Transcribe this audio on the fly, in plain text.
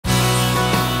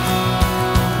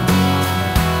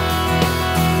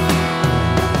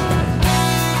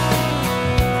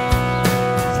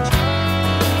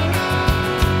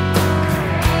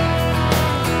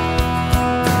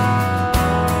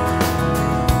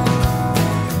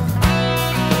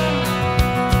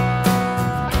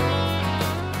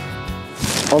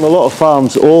On a lot of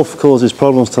farms, ORF causes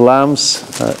problems to lambs.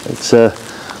 It's a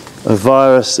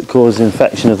virus that causes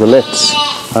infection of the lips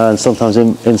and sometimes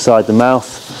inside the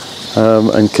mouth,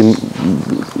 and can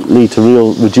lead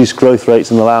to reduced growth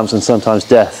rates in the lambs and sometimes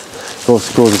death. It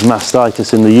also causes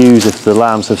mastitis in the ewes if the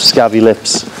lambs have scabby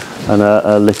lips and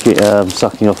are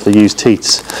sucking off the ewe's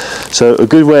teats. So a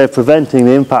good way of preventing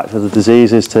the impact of the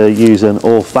disease is to use an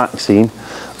ORF vaccine.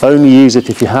 Only use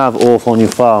it if you have ORF on your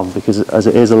farm, because as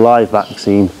it is a live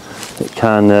vaccine, it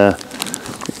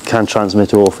can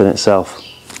transmit ORF in itself.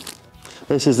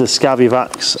 This is the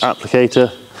Scabivax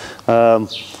applicator.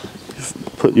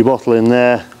 Put your bottle in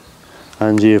there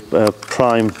and you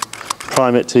prime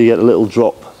it till you get a little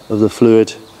drop of the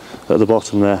fluid at the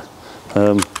bottom there.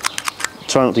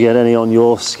 Try not to get any on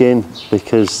your skin,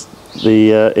 because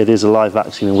it is a live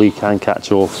vaccine and we can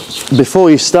catch ORF. Before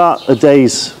you start a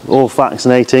day's ORF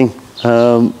vaccinating,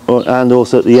 and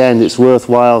also at the end, it's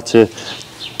worthwhile to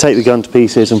take the gun to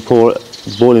pieces and pour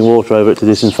boiling water over it to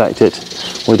disinfect it.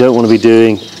 What we don't want to be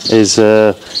doing is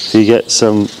if you get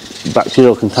some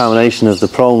bacterial contamination of the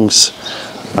prongs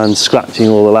and scratching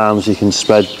all the lambs, you can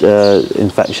spread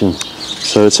infection.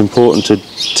 So it's important to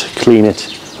clean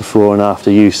it before and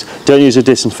after use. Don't use a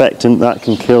disinfectant, that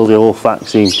can kill the ORF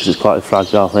vaccine because it's quite a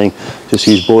fragile thing. Just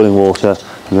use boiling water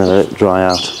and then let it dry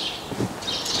out.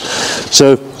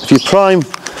 So if you prime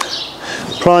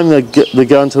the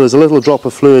gun till there's a little drop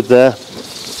of fluid there,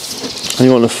 and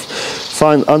you want to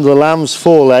find under the lamb's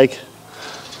foreleg,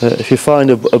 if you find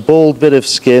a bald bit of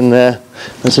skin there,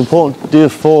 it's important to do a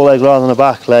foreleg rather than a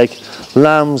back leg.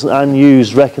 Lambs and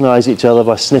ewes recognise each other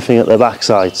by sniffing at their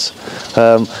backsides,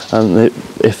 and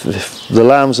if the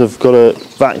lambs have got a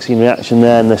vaccine reaction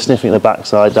there and they're sniffing at their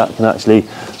backside, that can actually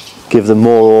give them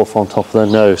more ORF on top of their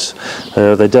nose.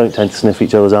 They don't tend to sniff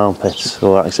each other's armpits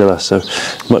or axilla, so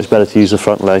much better to use the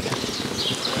front leg.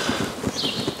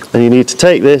 And you need to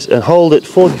take this and hold it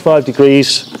 45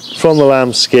 degrees from the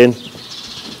lamb's skin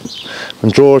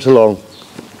and draw it along.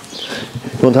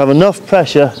 You want to have enough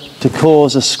pressure to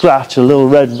cause a scratch, a little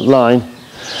red line,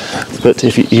 but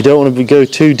if you don't want to go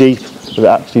too deep, it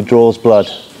actually draws blood.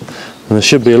 And there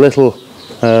should be a little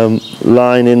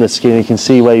line in the skin. You can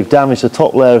see where you've damaged the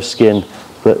top layer of skin,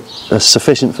 but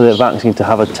sufficient for the vaccine to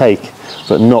have a take,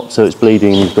 but not so it's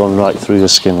bleeding and you've gone right through the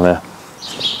skin layer.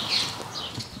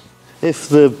 If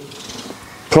the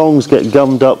prongs get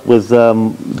gummed up with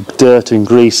dirt and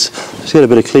grease, just get a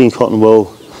bit of clean cotton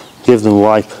wool, give them a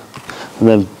wipe, and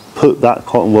then put that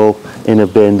cotton wool in a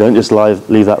bin. Don't just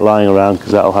leave that lying around,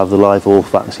 because that'll have the live ORF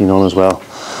vaccine on as well,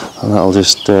 and that'll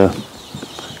just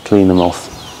clean them off.